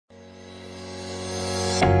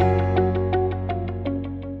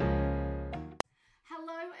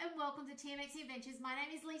my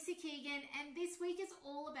name is Lisa Keegan and this week is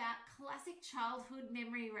all about classic childhood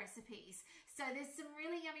memory recipes. So there's some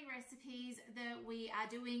really yummy recipes that we are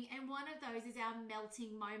doing, and one of those is our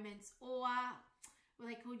melting moments, or were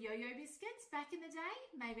they called yo-yo biscuits back in the day?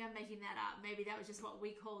 Maybe I'm making that up. Maybe that was just what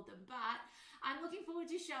we called them. But I'm looking forward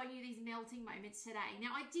to showing you these melting moments today.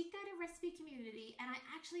 Now, I did go to Recipe Community and I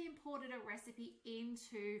actually imported a recipe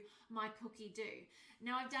into my cookie dough.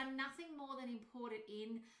 Now, I've done nothing more than import it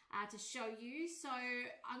in to show you. So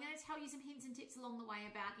I'm going to tell you some hints and tips along the way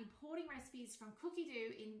about importing recipes from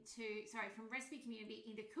from Recipe Community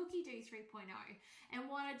into Cookie Dough 3.0, and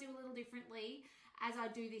what I do a little differently as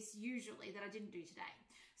I do this usually that I didn't do today.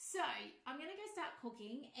 So I'm going to go start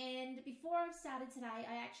cooking, and before I started today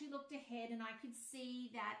I actually looked ahead and I could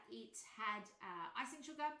see that it had icing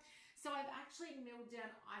sugar. So I've actually milled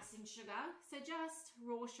down icing sugar, so just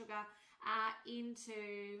raw sugar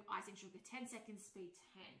into icing sugar, 10 seconds, speed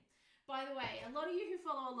 10. By the way, a lot of you who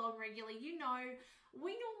follow along regularly, you know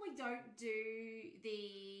we normally don't do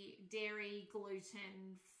the dairy,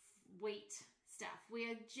 gluten, wheat stuff. We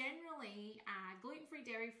are generally gluten-free,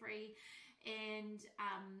 dairy-free, and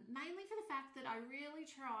mainly for the fact that I really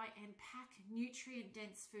try and pack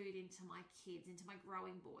nutrient-dense food into my kids, into my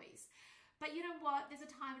growing boys. But you know what? There's a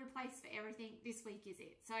time and a place for everything. This week is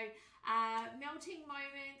it. So melting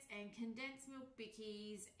moments and condensed milk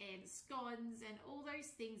bickies and scones and all those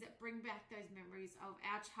things that bring back those memories of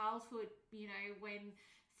our childhood, you know, when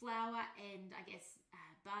flour and I guess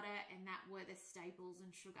butter and that were the staples, and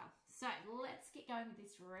sugar. So let's get going with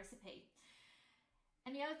this recipe.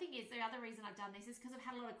 And the other thing is, the other reason I've done this is because I've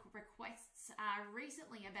had a lot of requests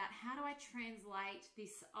recently about how do I translate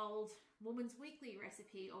this old Woman's Weekly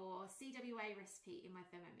recipe or CWA recipe in my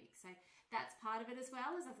Thermomix. So that's part of it as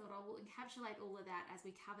well, as I thought I will encapsulate all of that as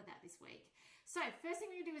we cover that this week. So first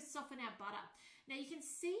thing we're going to do is soften our butter. Now you can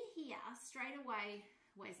see here straight away,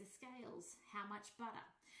 where's the scales? How much butter?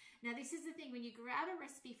 Now this is the thing, when you grab a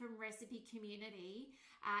recipe from Recipe Community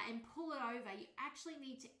and pull it over, you actually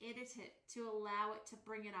need to edit it to allow it to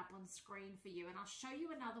bring it up on screen for you. And I'll show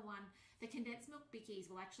you another one. The condensed milk bickies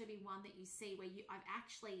will actually be one that you see where I've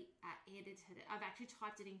actually edited it. I've actually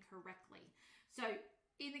typed it in correctly. So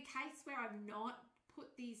in the case where I've not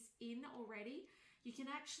put these in already, you can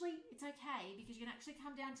actually, it's okay, because you can actually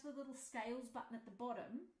come down to the little scales button at the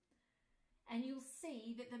bottom, and you'll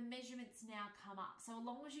see that the measurements now come up. So as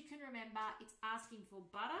long as you can remember it's asking for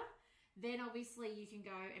butter, then obviously you can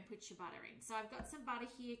go and put your butter in. So I've got some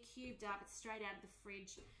butter here cubed up. It's straight out of the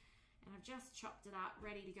fridge, and I've just chopped it up,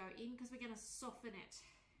 ready to go in, because we're going to soften it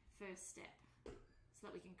first step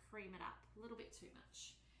so that we can cream it up. A little bit too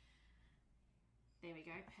much. There we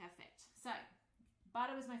go, perfect. So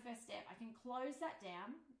butter was my first step. I can close that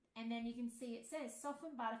down, and then you can see it says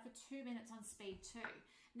soften butter for 2 minutes on speed 2.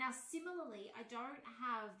 Now, similarly, I don't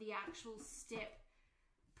have the actual step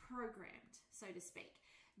programmed, so to speak.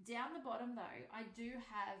 Down the bottom though, I do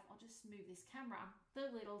have, I'll just move this camera, the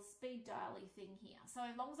little speed dial-y thing here. So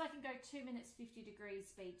as long as I can go 2 minutes, 50 degrees,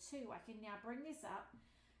 speed 2, I can now bring this up,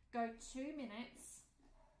 go 2 minutes,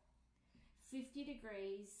 50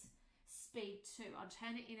 degrees, speed 2. I'll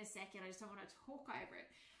turn it in a second. I just don't want to talk over it.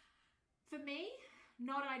 For me,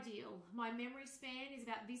 not ideal. My memory span is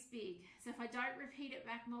about this big. So if I don't repeat it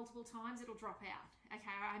back multiple times, it'll drop out.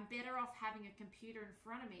 Okay, I'm better off having a computer in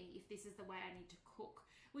front of me if this is the way I need to cook,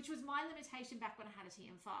 which was my limitation back when I had a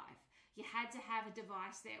TM5. You had to have a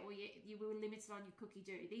device there, or you were limited on your cookie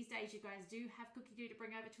dough. These days, you guys do have cookie dough to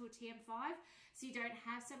bring over to a TM5, so you don't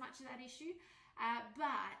have so much of that issue.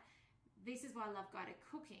 But this is why I love guided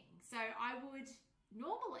cooking. So I would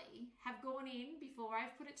normally have gone in before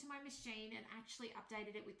I've put it to my machine and actually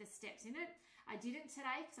updated it with the steps in it. I didn't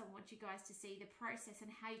today because I want you guys to see the process and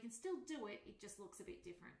how you can still do it. It just looks a bit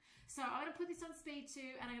different. So I'm going to put this on speed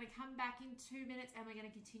 2, and I'm going to come back in 2 minutes and we're going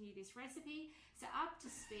to continue this recipe. So up to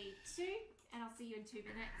speed 2, and I'll see you in 2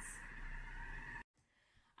 minutes.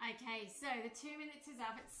 Okay, so the 2 minutes is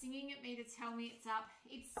up. It's singing at me to tell me it's up.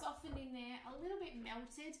 It's softened in there, a little bit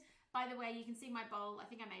melted. By the way, you can see my bowl, I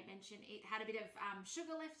think I made mention, it had a bit of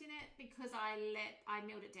sugar left in it because I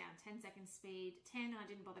milled it down, 10 seconds speed, 10, and I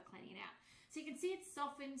didn't bother cleaning it out. So you can see it's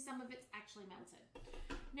softened, some of it's actually melted.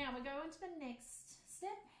 Now we go on to the next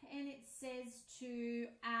step, and it says to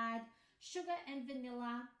add sugar and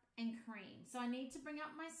vanilla and cream. So I need to bring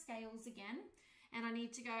up my scales again, and I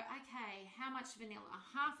need to go, okay, how much vanilla?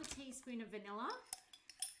 Half a teaspoon of vanilla.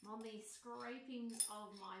 I'm on the scrapings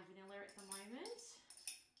of my vanilla at the moment.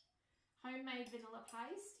 Homemade vanilla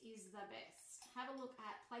paste is the best. Have a look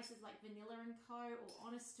at places like Vanilla & Co. or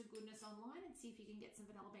Honest to Goodness online and see if you can get some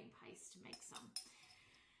vanilla bean paste to make some.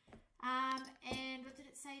 And what did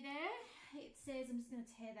it say there? It says, I'm just going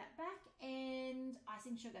to tear that back, and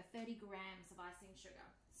icing sugar, 30 grams of icing sugar.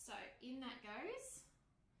 So in that goes.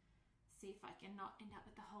 See if I can not end up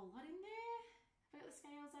with the whole lot in there. Have I got the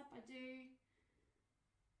scales up? I do.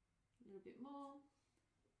 A little bit more.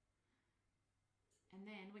 And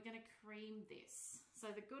then we're going to cream this.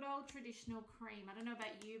 So the good old traditional cream. I don't know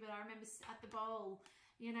about you, but I remember at the bowl,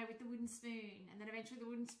 you know, with the wooden spoon. And then eventually the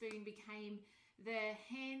wooden spoon became the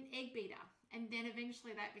hand egg beater. And then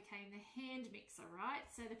eventually that became the hand mixer, right?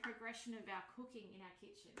 So the progression of our cooking in our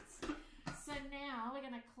kitchens. So now we're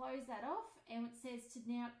going to close that off, and it says to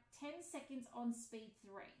now 10 seconds on speed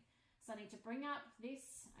 3. So I need to bring up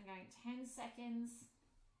this. I'm going 10 seconds,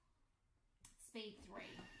 speed 3.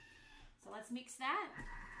 So let's mix that.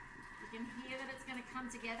 You can hear that it's going to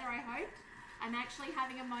come together, I hope. I'm actually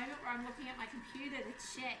having a moment where I'm looking at my computer to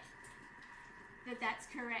check that that's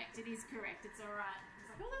correct. It is correct. It's all right. I was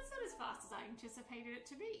like, oh, that's not as fast as I anticipated it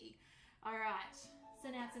to be. All right. So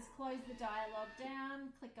now it says close the dialogue down.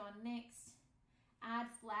 Click on next. Add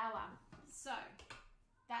flour. So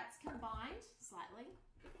that's combined slightly.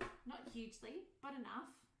 Not hugely, but enough.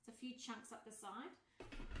 It's a few chunks up the side.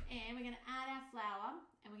 And we're going to add our flour,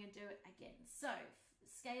 and we're going to do it again. So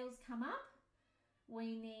scales come up.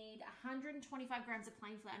 We need 125 grams of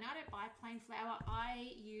plain flour. Now I don't buy plain flour. I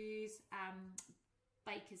use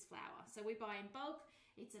baker's flour. So we buy in bulk.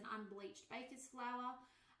 It's an unbleached baker's flour,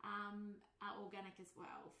 organic as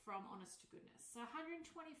well, from Honest to Goodness. So 125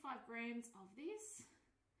 grams of this.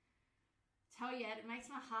 Tell you, it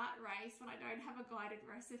makes my heart race when I don't have a guided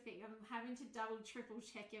recipe. I'm having to double, triple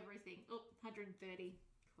check everything. Oh, 130,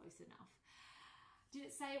 close enough. Did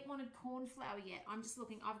it say it wanted corn flour yet? I'm just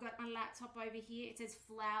looking. I've got my laptop over here. It says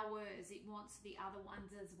flours. It wants the other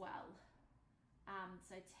ones as well.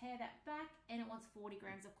 So tear that back, and it wants 40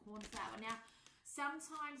 grams of corn flour. Now,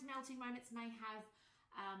 sometimes melting moments may have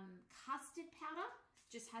custard powder.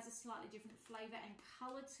 Just has a slightly different flavor and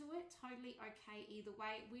color to it. Totally okay either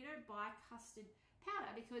way. We don't buy custard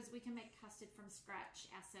powder because we can make custard from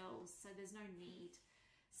scratch ourselves, so there's no need.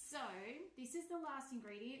 So this is the last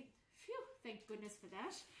ingredient. Phew, thank goodness for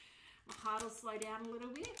that. My heart will slow down a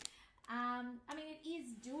little bit. I mean, it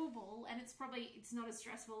is doable, and it's not as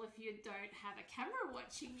stressful if you don't have a camera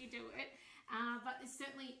watching you do it, but there's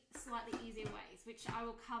certainly slightly easier ways, which I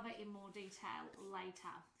will cover in more detail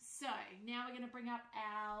later. So now we're going to bring up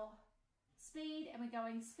our speed, and we're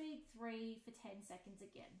going speed 3 for 10 seconds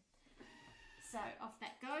again. So off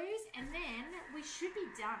that goes, and then we should be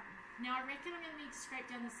done. Now I reckon I'm going to need to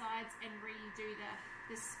scrape down the sides and redo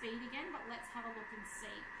the speed again, but let's have a look and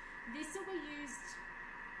see. This will be used,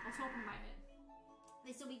 I'll talk in a moment.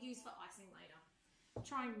 This will be used for icing later.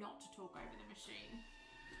 Trying not to talk over the machine.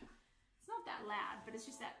 It's not that loud, but it's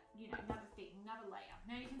just that, you know, another thing, another layer.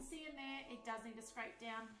 Now you can see in there, it does need to scrape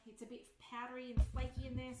down. It's a bit powdery and flaky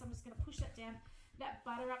in there, so I'm just going to push that down. That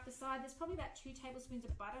butter up the side, there's probably about 2 tablespoons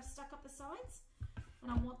of butter stuck up the sides,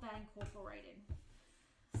 and I want that incorporated.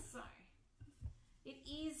 So it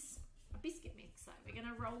is a biscuit mix, so we're going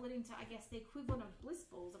to roll it into, I guess, the equivalent of bliss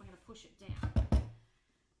balls, and we're going to push it down.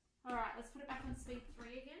 All right, let's put it back on speed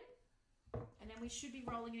 3 again, and then we should be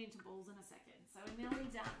rolling it into balls in a second. So we're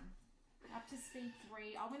nearly done. Up to speed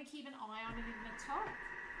 3. I'm going to keep an eye on it in the top.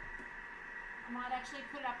 I might actually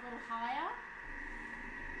put it up a little higher.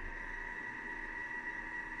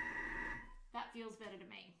 That feels better to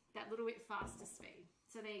me. That little bit faster speed.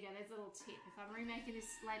 So there you go. There's a little tip. If I'm remaking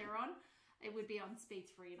this later on, it would be on speed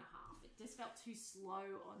 3.5. It just felt too slow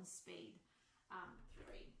on speed 3.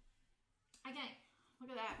 Okay,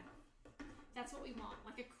 look at that. That's what we want,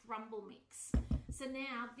 like a crumble mix. So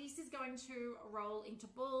now this is going to roll into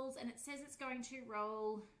balls, and it says it's going to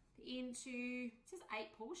roll into, it says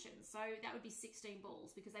 8 portions. So that would be 16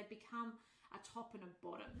 balls because they become a top and a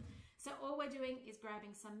bottom. So all we're doing is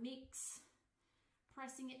grabbing some mix,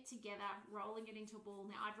 pressing it together, rolling it into a ball.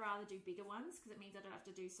 Now I'd rather do bigger ones because it means I don't have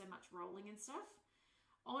to do so much rolling and stuff.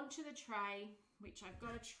 Onto the tray, which I've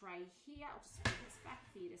got a tray here. I'll just bring this back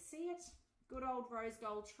for you to see it. Good old rose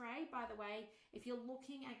gold tray. By the way, if you're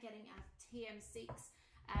looking at getting a TM6,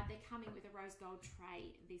 they're coming with a rose gold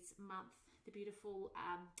tray this month. The beautiful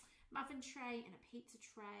muffin tray and a pizza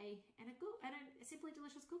tray and a Simply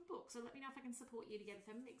Delicious cookbook. So let me know if I can support you to get a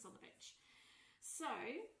Thermomix on the bench. So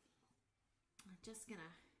I'm just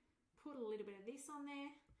gonna put a little bit of this on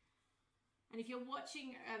there. And if you're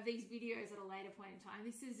watching these videos at a later point in time,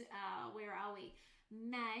 this is, where are we?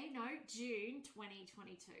 June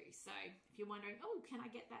 2022. So if you're wondering, oh, can I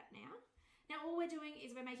get that now? Now all we're doing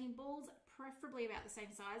is we're making balls preferably about the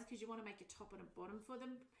same size because you want to make a top and a bottom for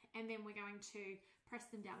them. and then we're going to press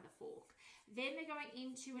them down with a fork. Then they're going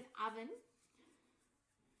into an oven.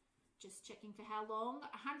 Just checking for how long.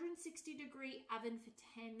 160-degree oven for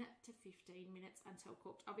 10 to 15 minutes until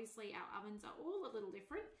cooked. Obviously, our ovens are all a little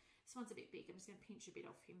different. This one's a bit big. I'm just going to pinch a bit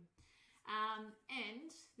off him. And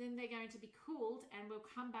then they're going to be cooled, and we'll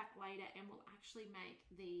come back later and we'll actually make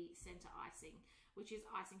the center icing, which is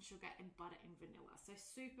icing sugar and butter and vanilla. So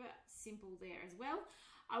super simple there as well.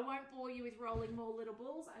 I won't bore you with rolling more little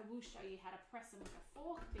balls. I will show you how to press them with a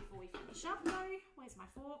fork before we finish up though. Where's my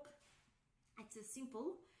fork? It's as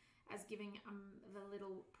simple as giving the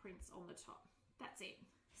little prints on the top. That's it.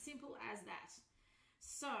 Simple as that.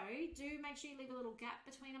 So do make sure you leave a little gap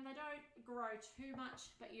between them. They don't grow too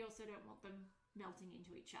much, but you also don't want them melting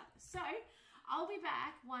into each other. So I'll be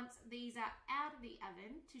back once these are out of the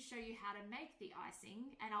oven to show you how to make the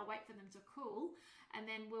icing, and I'll wait for them to cool, and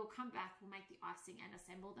then we'll come back, we'll make the icing and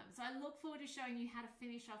assemble them. So I look forward to showing you how to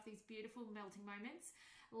finish off these beautiful melting moments.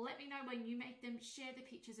 Let me know when you make them, share the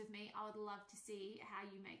pictures with me. I would love to see how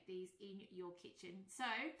you make these in your kitchen. So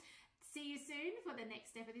see you soon for the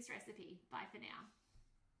next step of this recipe. Bye for now.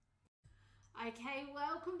 Okay,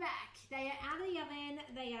 welcome back. They are out of the oven,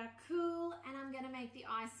 they are cool, and I'm going to make the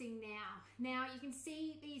icing now. Now you can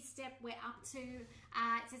see the step we're up to.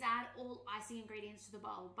 It says add all icing ingredients to the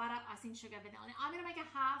bowl: butter, icing sugar, vanilla. Now I'm going to make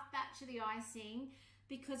a half batch of the icing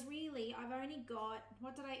because really I've only got,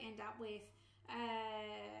 what did I end up with?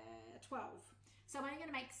 12. So I'm only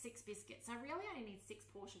going to make 6 biscuits. I really only need 6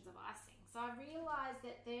 portions of icing. So I realized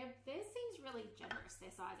that theirs seems really generous,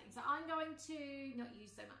 their sizing. So I'm going to not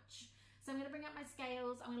use so much. So I'm going to bring up my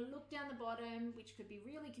scales. I'm going to look down the bottom, which could be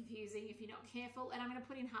really confusing if you're not careful. And I'm going to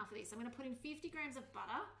put in half of this. I'm going to put in 50 grams of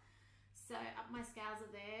butter. So up my scales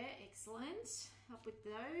are there. Excellent. Up with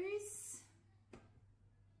those.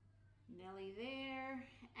 Nearly there.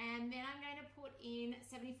 And then I'm going to put in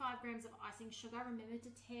 75 grams of icing sugar. Remember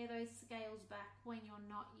to tear those scales back when you're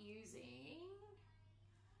not using.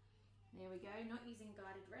 There we go. Not using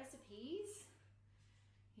guided recipes.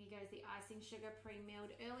 Here goes the icing sugar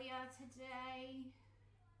pre-milled earlier today.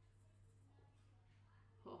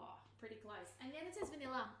 Oh, pretty close. And then it says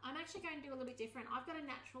vanilla. I'm actually going to do a little bit different. I've got a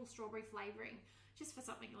natural strawberry flavoring just for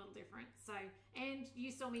something a little different. So, and you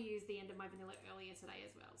saw me use the end of my vanilla earlier today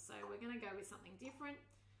as well. So we're going to go with something different.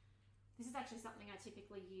 This is actually something I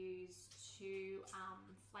typically use to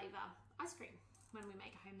flavor ice cream when we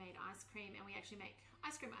make homemade ice cream, and we actually make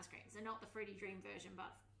ice cream. So not the Fruity Dream version,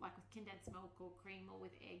 but like with condensed milk or cream or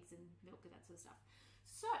with eggs and milk and that sort of stuff.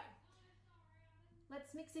 So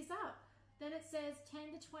let's mix this up. Then it says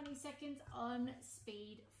 10 to 20 seconds on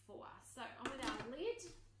speed 4. So on with our lid,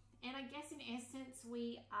 and I guess in essence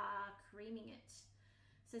we are creaming it.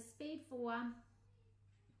 So speed 4.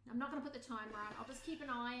 I'm not going to put the timer on. I'll just keep an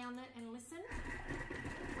eye on it and listen.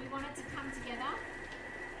 We want it to come together.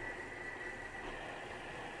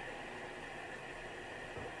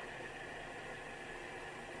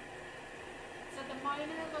 So at the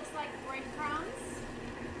moment it looks like breadcrumbs.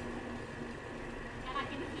 And I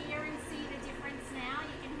can hear and see the difference now.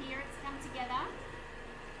 You can hear it's come together.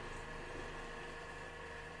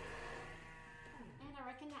 And I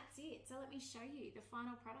reckon that's it. So let me show you the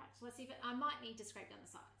final product. Let's see if I might need to scrape down the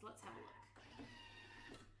sides. Let's have a look.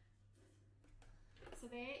 So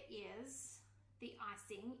there is the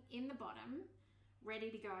icing in the bottom, ready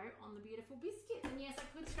to go on the beautiful biscuits. And yes, I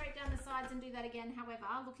could scrape down the sides and do that again. However,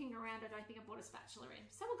 looking around, I don't think I bought a spatula in.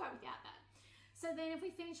 So we'll go without that. So then if we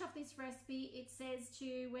finish off this recipe, it says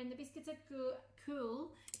to, when the biscuits are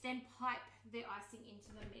cool, then pipe the icing into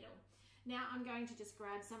the middle. Now I'm going to just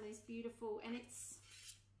grab some of this beautiful, and it's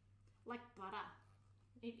like butter.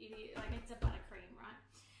 Like it's a buttercream, right?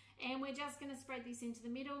 And we're just going to spread this into the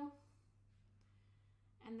middle.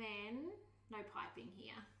 And then, no piping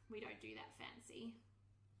here. We don't do that fancy.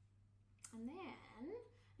 And then,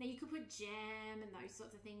 now you could put jam and those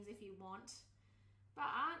sorts of things if you want.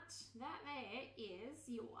 But that there is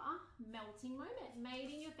your melting moment,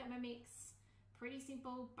 made in your Thermomix. Pretty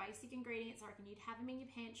simple, basic ingredients. I reckon you'd have them in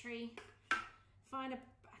your pantry. Find a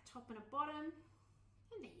top and a bottom.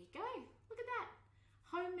 And there you go. Look at that.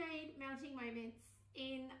 Homemade melting moments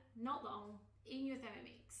in not long in your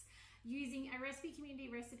Thermomix. Using a recipe community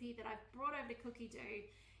recipe that I've brought over to Cookie Dough.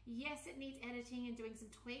 Yes, it needs editing and doing some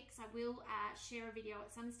tweaks. I will share a video at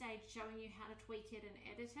some stage showing you how to tweak it and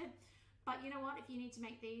edit it. But you know what? If you need to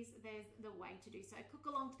make these, there's the way to do so. Cook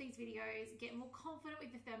along to these videos, get more confident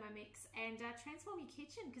with the Thermomix, and transform your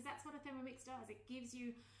kitchen, because that's what a Thermomix does. It gives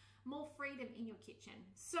you more freedom in your kitchen.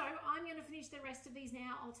 So I'm going to finish the rest of these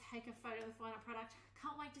now. I'll take a photo of the final product.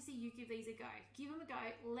 Can't wait to see you give these a go. Give them a go.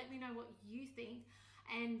 Let me know what you think.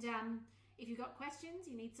 And If you've got questions,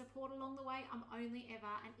 you need support along the way, I'm only ever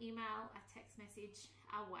an email, a text message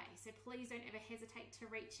away. So please don't ever hesitate to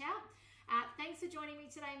reach out. Thanks for joining me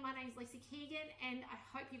today. My name's Lisa Keegan, and I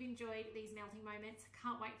hope you've enjoyed these melting moments.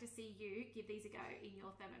 Can't wait to see you give these a go in your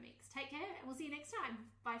Thermomix. Take care, and we'll see you next time.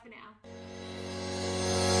 Bye for now.